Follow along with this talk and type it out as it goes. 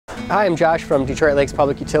Hi, I'm Josh from Detroit Lakes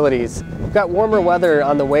Public Utilities. We've got warmer weather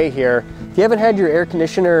on the way here. If you haven't had your air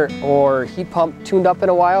conditioner or heat pump tuned up in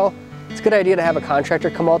a while, it's a good idea to have a contractor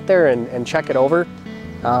come out there and check it over.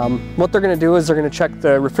 What they're going to do is they're going to check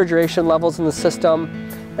the refrigeration levels in the system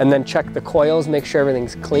and then check the coils, make sure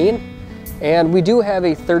everything's clean. And we do have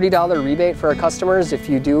a $30 rebate for our customers if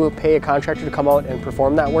you do pay a contractor to come out and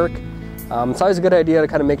perform that work. It's always a good idea to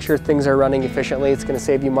kind of make sure things are running efficiently. It's going to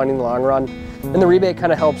save you money in the long run. And the rebate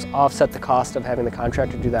kind of helps offset the cost of having the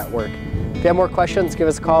contractor do that work. If you have more questions, give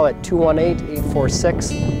us a call at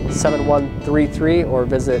 218-846-7133 or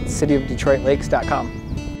visit cityofdetroitlakes.com.